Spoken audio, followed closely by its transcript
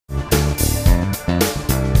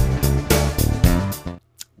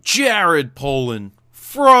Jared Polin,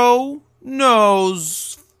 Fro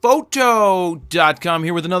Knows Photo.com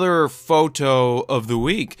here with another photo of the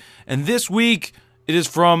week. And this week, it is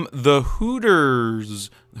from the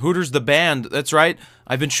Hooters. Hooters, the band, that's right.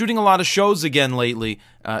 I've been shooting a lot of shows again lately,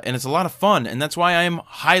 and it's a lot of fun, and that's why I am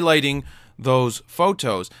highlighting those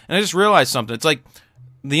photos. And I just realized something. It's like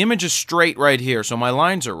the image is straight right here, so my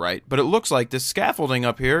lines are right, but it looks like this scaffolding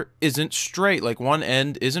up here isn't straight, like one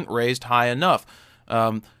end isn't raised high enough.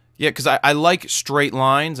 Yeah, because I like straight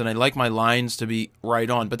lines, and I like my lines to be right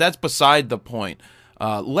on, but that's beside the point.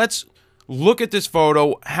 Let's look at this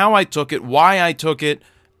photo, how I took it, why I took it,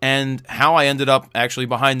 and how I ended up actually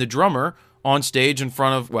behind the drummer on stage in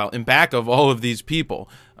front of, well, in back of all of these people.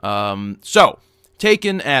 So,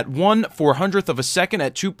 taken at 1/400th of a second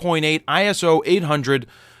at 2.8 ISO 800,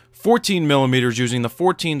 14 millimeters using the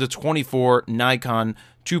 14-24 Nikon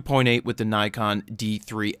 2.8 with the Nikon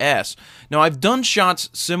D3S. Now, I've done shots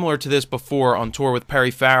similar to this before on tour with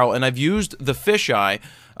Perry Farrell, and I've used the fisheye,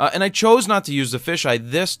 and I chose not to use the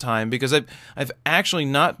fisheye this time because I've actually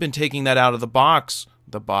not been taking that out of the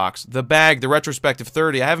bag, the retrospective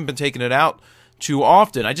 30. I haven't been taking it out too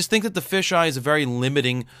often. I just think that the fisheye is a very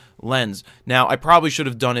limiting lens. Now, I probably should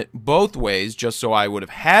have done it both ways just so I would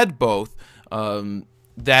have had both.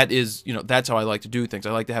 That is, you know, that's how I like to do things.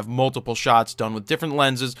 I like to have multiple shots done with different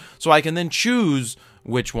lenses so I can then choose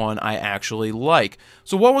which one I actually like.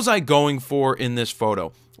 So what was I going for in this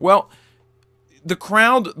photo? Well, the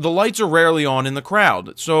crowd, the lights are rarely on in the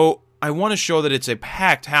crowd. So I want to show that it's a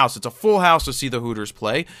packed house. It's a full house to see the Hooters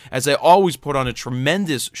play, as they always put on a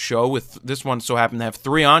tremendous show. With this one so happened to have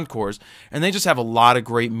 3 encores, and they just have a lot of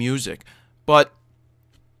great music. But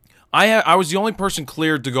I was the only person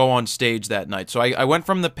cleared to go on stage that night. So I went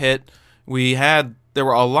from the pit. There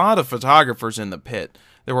were a lot of photographers in the pit.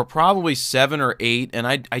 There were probably 7 or 8, and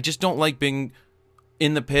I just don't like being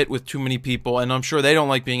in the pit with too many people, and I'm sure they don't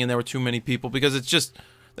like being in there with too many people because it's just,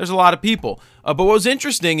 there's a lot of people. But what was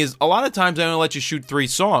interesting is a lot of times they only let you shoot 3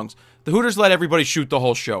 songs. The Hooters let everybody shoot the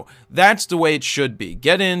whole show. That's the way it should be.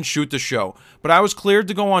 Get in, shoot the show. But I was cleared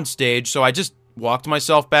to go on stage, so I just walked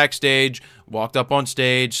myself backstage, walked up on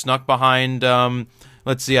stage, snuck behind,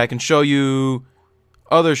 let's see, I can show you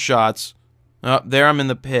other shots. There I'm in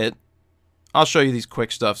the pit. I'll show you these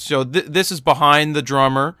quick stuff. So this is behind the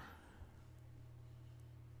drummer.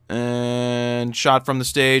 And shot from the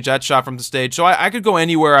stage, that shot from the stage. So I could go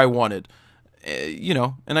anywhere I wanted, you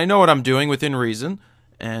know, and I know what I'm doing within reason,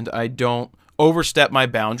 and I don't overstep my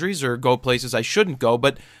boundaries or go places I shouldn't go,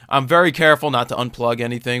 but I'm very careful not to unplug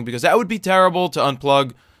anything because that would be terrible to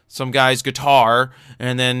unplug some guy's guitar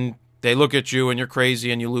and then they look at you and you're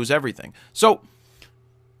crazy and you lose everything. So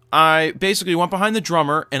I basically went behind the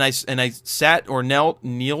drummer and I sat or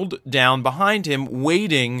kneeled down behind him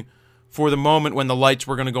waiting for the moment when the lights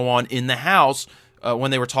were going to go on in the house,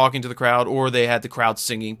 when they were talking to the crowd or they had the crowd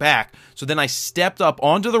singing back. So then I stepped up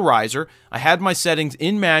onto the riser. I had my settings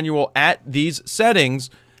in manual at these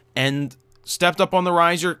settings and stepped up on the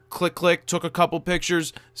riser, click, click, took a couple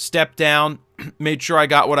pictures, stepped down, made sure I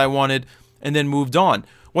got what I wanted, and then moved on.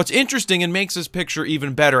 What's interesting and makes this picture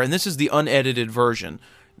even better, and this is the unedited version,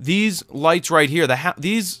 these lights right here,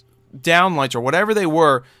 these down lights or whatever they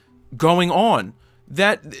were going on,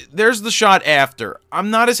 there's the shot after. I'm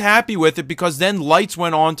not as happy with it because then lights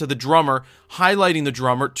went on to the drummer, highlighting the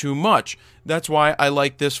drummer too much. That's why I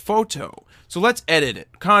like this photo. So let's edit it.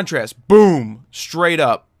 Contrast, boom, straight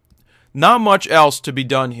up. Not much else to be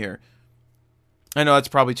done here. I know that's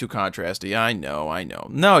probably too contrasty. I know.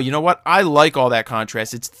 No, you know what? I like all that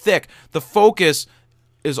contrast. It's thick. The focus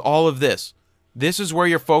is all of this. This is where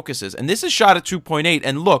your focus is. And this is shot at 2.8.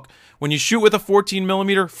 And look, when you shoot with a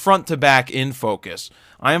 14mm, front to back in focus.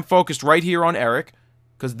 I am focused right here on Eric,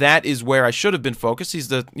 because that is where I should have been focused. He's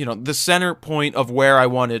the, you know, the center point of where I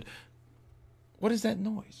wanted. What is that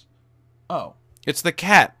noise? Oh, it's the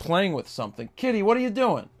cat playing with something. Kitty, what are you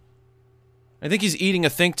doing? I think he's eating a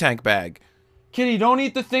think tank bag. Kitty, don't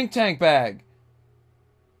eat the think tank bag.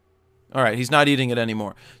 All right, he's not eating it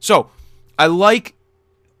anymore. So, I like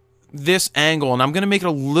this angle, and I'm going to make it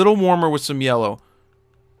a little warmer with some yellow.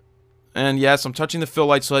 And yes, I'm touching the fill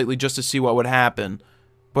light slightly just to see what would happen.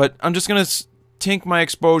 But I'm just going to tink my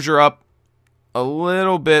exposure up a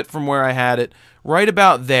little bit from where I had it. Right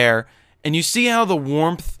about there. And you see how the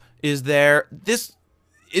warmth is there? This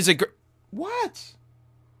is a... What?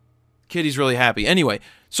 Kitty's really happy. Anyway,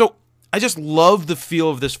 so I just love the feel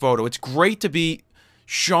of this photo. It's great to be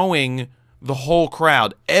showing the whole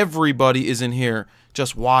crowd. Everybody is in here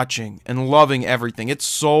just watching and loving everything. It's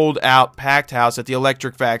sold out, packed house at the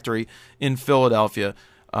Electric Factory in Philadelphia.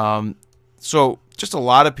 So just a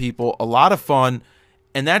lot of people, a lot of fun,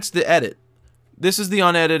 And that's the edit. This is the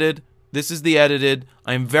unedited. This is the edited.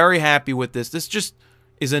 I'm very happy with this. This just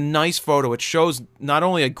is a nice photo. It shows not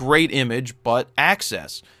only a great image, but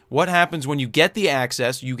access. What happens when you get the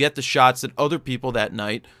access, you get the shots that other people that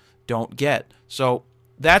night don't get. So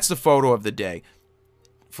that's the photo of the day.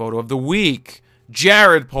 Photo of the week.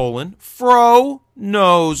 Jared Polin,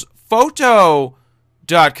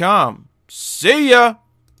 FroKnowsPhoto.com. See ya!